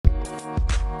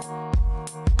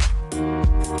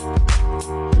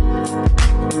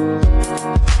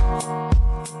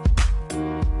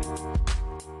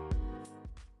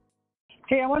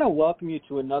want to welcome you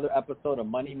to another episode of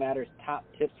Money Matters Top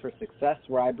Tips for Success,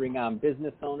 where I bring on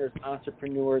business owners,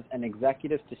 entrepreneurs, and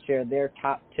executives to share their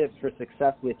top tips for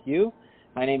success with you.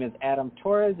 My name is Adam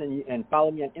Torres, and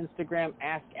follow me on Instagram,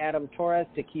 Ask Adam Torres,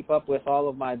 to keep up with all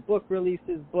of my book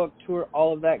releases, book tour,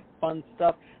 all of that fun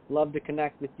stuff. Love to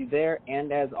connect with you there.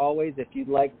 And as always, if you'd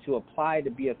like to apply to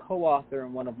be a co-author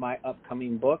in one of my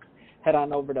upcoming books, head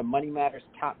on over to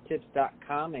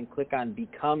moneymatterstoptips.com and click on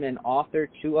Become an Author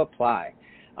to apply.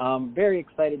 Very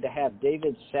excited to have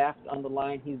David Shaft on the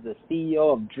line. He's the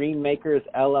CEO of Dreammakers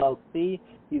LLC.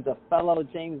 He's a fellow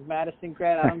James Madison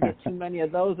grad. I don't get too many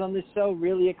of those on this show.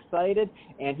 Really excited.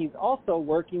 And he's also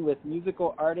working with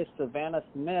musical artist Savannah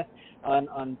Smith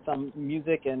on some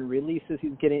music and releases.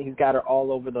 He's got her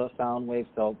all over the sound wave,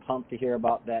 so pumped to hear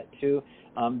about that too.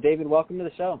 David, welcome to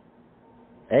the show.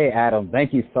 Hey, Adam.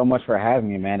 Thank you so much for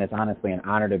having me, man. It's honestly an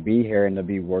honor to be here and to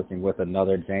be working with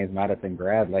another James Madison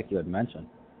grad like you had mentioned.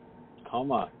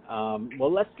 Come on.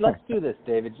 Well, let's do this,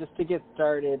 David. Just to get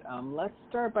started, let's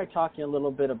start by talking a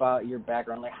little bit about your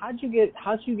background. Like, how'd you get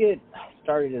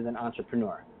started as an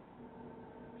entrepreneur?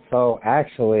 So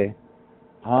actually,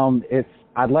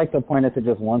 I'd like to point it to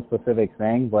just one specific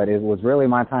thing, but it was really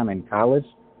my time in college.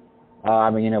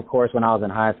 Of course, when I was in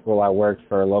high school, I worked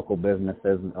for local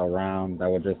businesses around that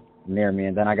were just near me,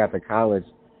 and then I got to college,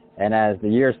 and as the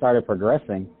years started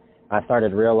progressing, I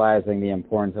started realizing the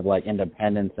importance of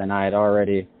independence, and I had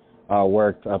already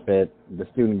worked up at the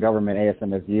student government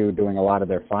ASMSU doing a lot of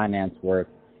their finance work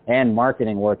and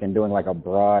marketing work and doing a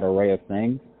broad array of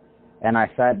things. And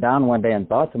I sat down one day and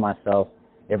thought to myself,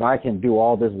 if I can do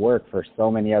all this work for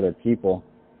so many other people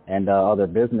and other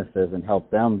businesses and help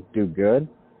them do good,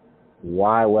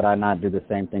 why would I not do the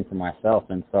same thing for myself?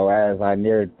 And so as I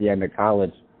neared the end of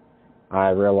college, I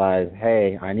realized,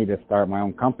 hey, I need to start my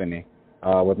own company.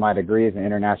 With my degrees in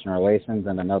international relations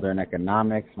and another in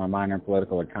economics, my minor in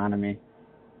political economy,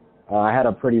 I had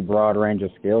a pretty broad range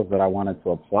of skills that I wanted to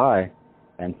apply.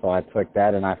 And so I took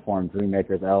that and I formed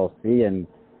Dreammakers LLC. And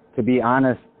to be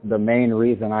honest, the main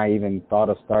reason I even thought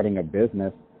of starting a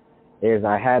business is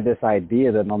I had this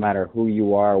idea that no matter who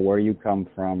you are, where you come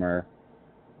from, or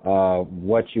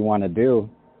what you want to do,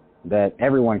 that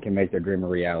everyone can make their dream a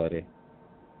reality.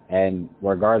 And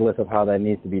regardless of how that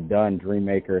needs to be done,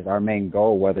 Dreammakers, our main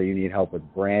goal, whether you need help with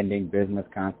branding, business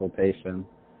consultation,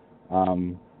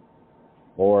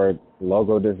 or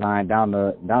logo design, down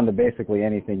to basically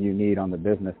anything you need on the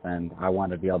business end, I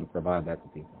want to be able to provide that to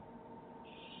people.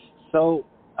 So,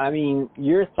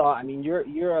 your thought.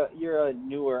 You're a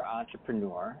newer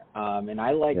entrepreneur, and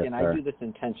I Yes, and sir. I do this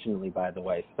intentionally, by the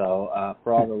way. So,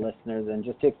 for all the listeners, and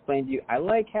just to explain to you, I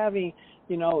like having.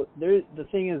 The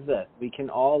thing is this: we can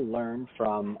all learn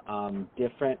from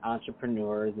different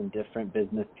entrepreneurs and different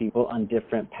business people on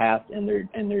different paths in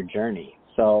their journey.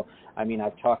 So,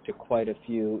 I've talked to quite a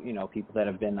few, people that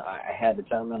have been. I had a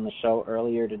gentleman on the show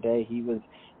earlier today. He was,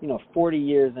 40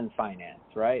 years in finance,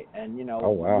 right? And Oh,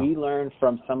 wow. we learn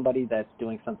from somebody that's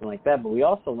doing something like that, but we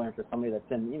also learn from somebody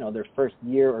that's in, their first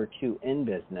year or two in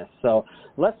business. So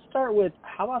let's start with,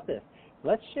 how about this?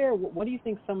 Let's share, what do you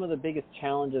think some of the biggest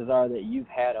challenges are that you've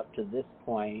had up to this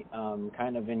point,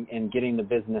 kind of in getting the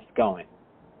business going?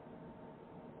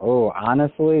 Oh,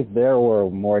 honestly, there were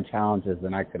more challenges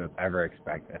than I could have ever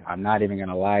expected. I'm not even going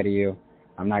to lie to you.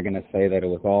 I'm not going to say that it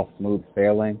was all smooth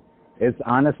sailing. It's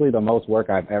honestly the most work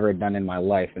I've ever done in my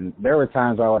life. And there were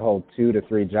times where I would hold 2 to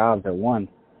 3 jobs at once,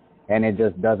 and it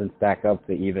just doesn't stack up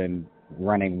to even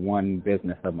running one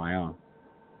business of my own.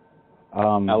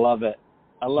 I love it.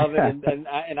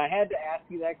 And I had to ask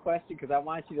you that question because I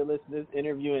want you to listen to this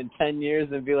interview in 10 years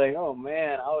and be like, oh,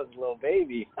 man, I was a little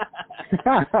baby.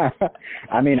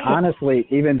 Honestly,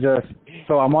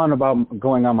 so I'm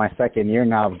going on my second year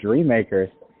now of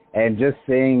Dreammakers, and just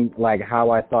seeing how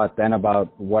I thought then about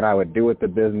what I would do with the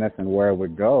business and where it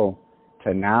would go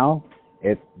to now,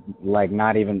 it's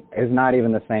not even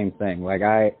the same thing.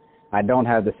 I don't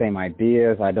have the same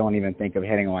ideas. I don't even think of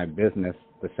heading my business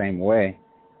the same way.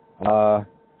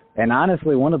 And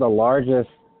honestly, one of the largest,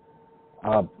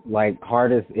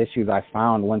 hardest issues I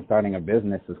found when starting a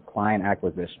business is client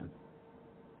acquisition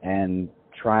and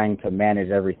trying to manage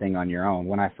everything on your own.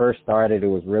 When I first started, it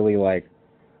was really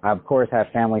I of course have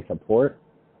family support,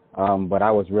 but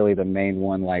I was really the main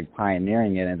one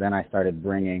pioneering it. And then I started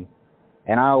bringing,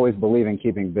 and I always believe in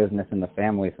keeping business in the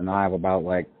family. So now I have about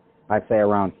I'd say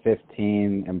around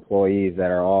 15 employees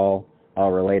that are all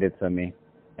related to me,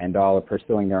 and all are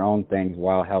pursuing their own things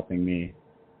while helping me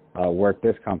work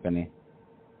this company.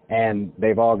 And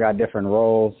they've all got different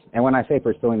roles. And when I say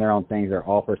pursuing their own things, they're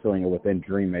all pursuing it within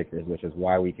Dreammakers, which is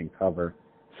why we can cover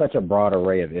such a broad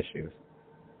array of issues.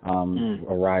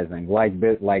 arising,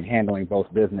 like handling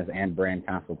both business and brand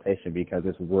consultation, because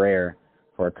it's rare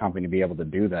for a company to be able to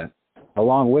do that,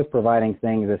 along with providing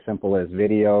things as simple as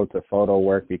video to photo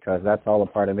work, because that's all a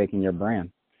part of making your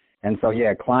brand. And so,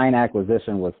 yeah, client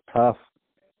acquisition was tough.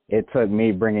 It took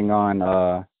me bringing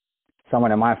on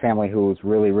someone in my family who's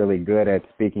really, really good at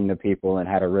speaking to people and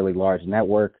had a really large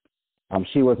network.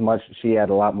 She had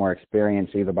a lot more experience.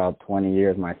 She's about 20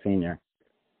 years my senior.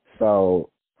 So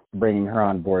bringing her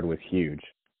on board was huge.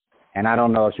 And I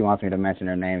don't know if she wants me to mention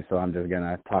her name, so I'm just going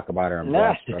to talk about her in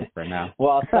broad strokes for now.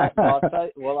 Well,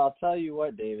 I'll tell you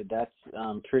what, David, that's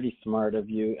pretty smart of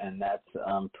you, and that's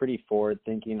pretty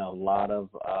forward-thinking. A lot of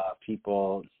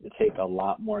people take a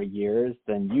lot more years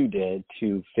than you did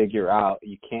to figure out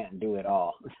you can't do it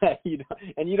all.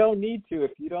 And you don't need to.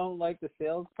 If you don't like the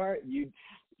sales part,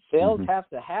 sales have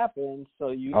to happen, so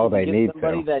you get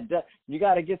somebody that does. You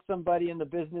got to get somebody in the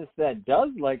business that does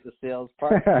like the sales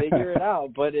part to figure it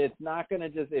out. But it's not going to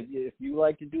just, if you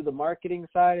like to do the marketing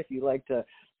side, if you like to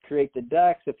create the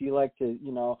decks, if you like to,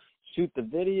 shoot the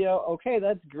video, okay,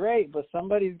 that's great, but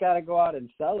somebody's got to go out and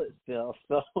sell it still.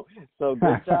 So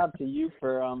good job to you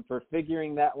for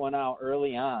figuring that one out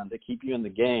early on to keep you in the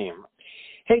game.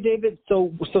 Hey, David,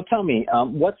 so tell me,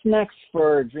 what's next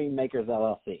for Dream Makers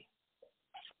LLC?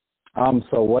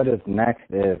 So what is next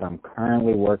is I'm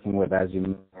currently working with, as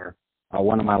you know,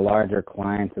 one of my larger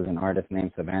clients is an artist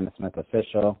named Savannah Smith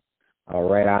Official,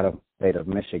 right out of the state of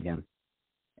Michigan.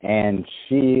 And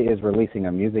she is releasing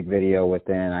a music video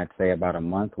within, I'd say, about a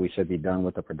month. We should be done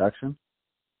with the production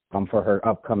for her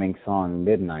upcoming song,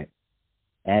 Midnight.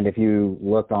 And if you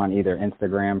look on either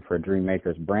Instagram for Dream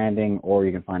Makers Branding, or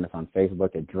you can find us on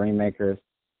Facebook at Dream Makers,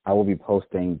 I will be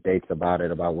posting dates about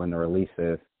when the release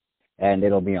is. And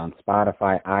it'll be on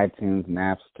Spotify, iTunes,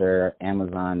 Napster,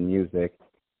 Amazon Music,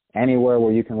 anywhere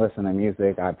where you can listen to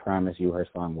music. I promise you her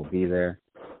song will be there.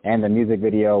 And the music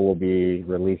video will be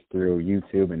released through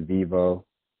YouTube and Vevo,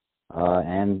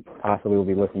 and possibly we'll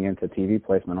be looking into TV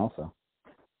placement also.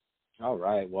 All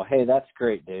right. Well, hey, that's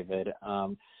great, David.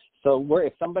 So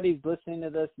if somebody's listening to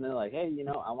this and they're like, hey,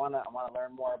 I want to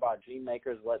learn more about Dream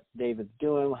Makers, what David's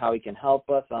doing, how he can help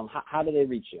us, how do they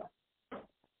reach you?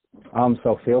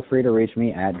 So feel free to reach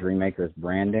me at Dream Makers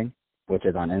Branding, which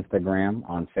is on Instagram,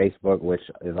 on Facebook, which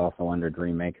is also under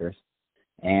Dream Makers.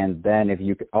 And then if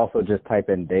you could also just type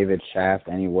in David Shaft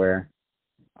anywhere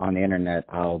on the internet,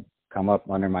 I'll come up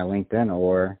under my LinkedIn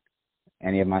or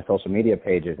any of my social media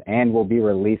pages. And we'll be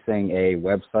releasing a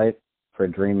website for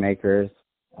Dream Makers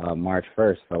March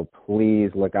 1st. So please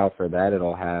look out for that.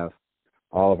 It'll have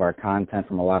all of our content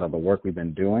from a lot of the work we've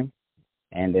been doing.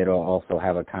 And it'll also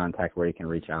have a contact where you can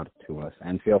reach out to us.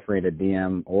 And feel free to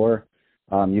DM, or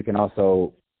you can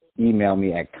also email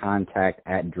me at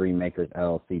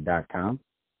contact@dreammakersllc.com.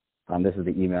 This is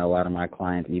the email a lot of my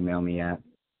clients email me at.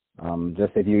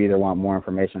 Just if you either want more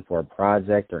information for a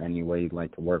project or any way you'd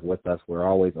like to work with us, we're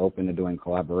always open to doing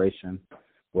collaboration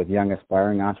with young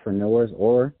aspiring entrepreneurs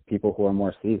or people who are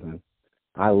more seasoned.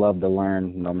 I love to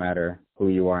learn no matter who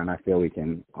you are, and I feel we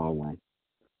can all learn.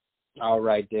 All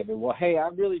right, David. Well, hey, I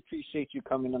really appreciate you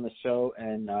coming on the show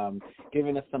and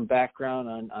giving us some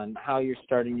background on how you're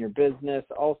starting your business,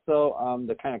 also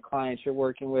the kind of clients you're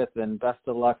working with, and best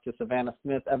of luck to Savannah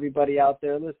Smith. Everybody out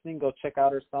there listening, go check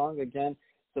out her song. Again,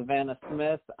 Savannah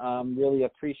Smith. Really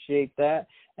appreciate that.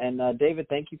 And, David,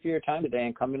 thank you for your time today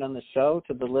and coming on the show.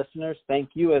 To the listeners,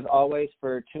 thank you, as always,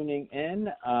 for tuning in.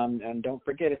 And don't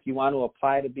forget, if you want to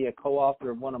apply to be a co-author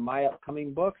of one of my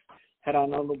upcoming books, head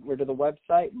on over to the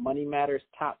website,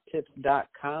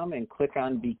 moneymatterstoptips.com, and click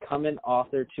on Become an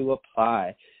Author to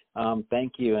apply.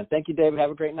 Thank you. And thank you, David.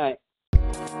 Have a great night.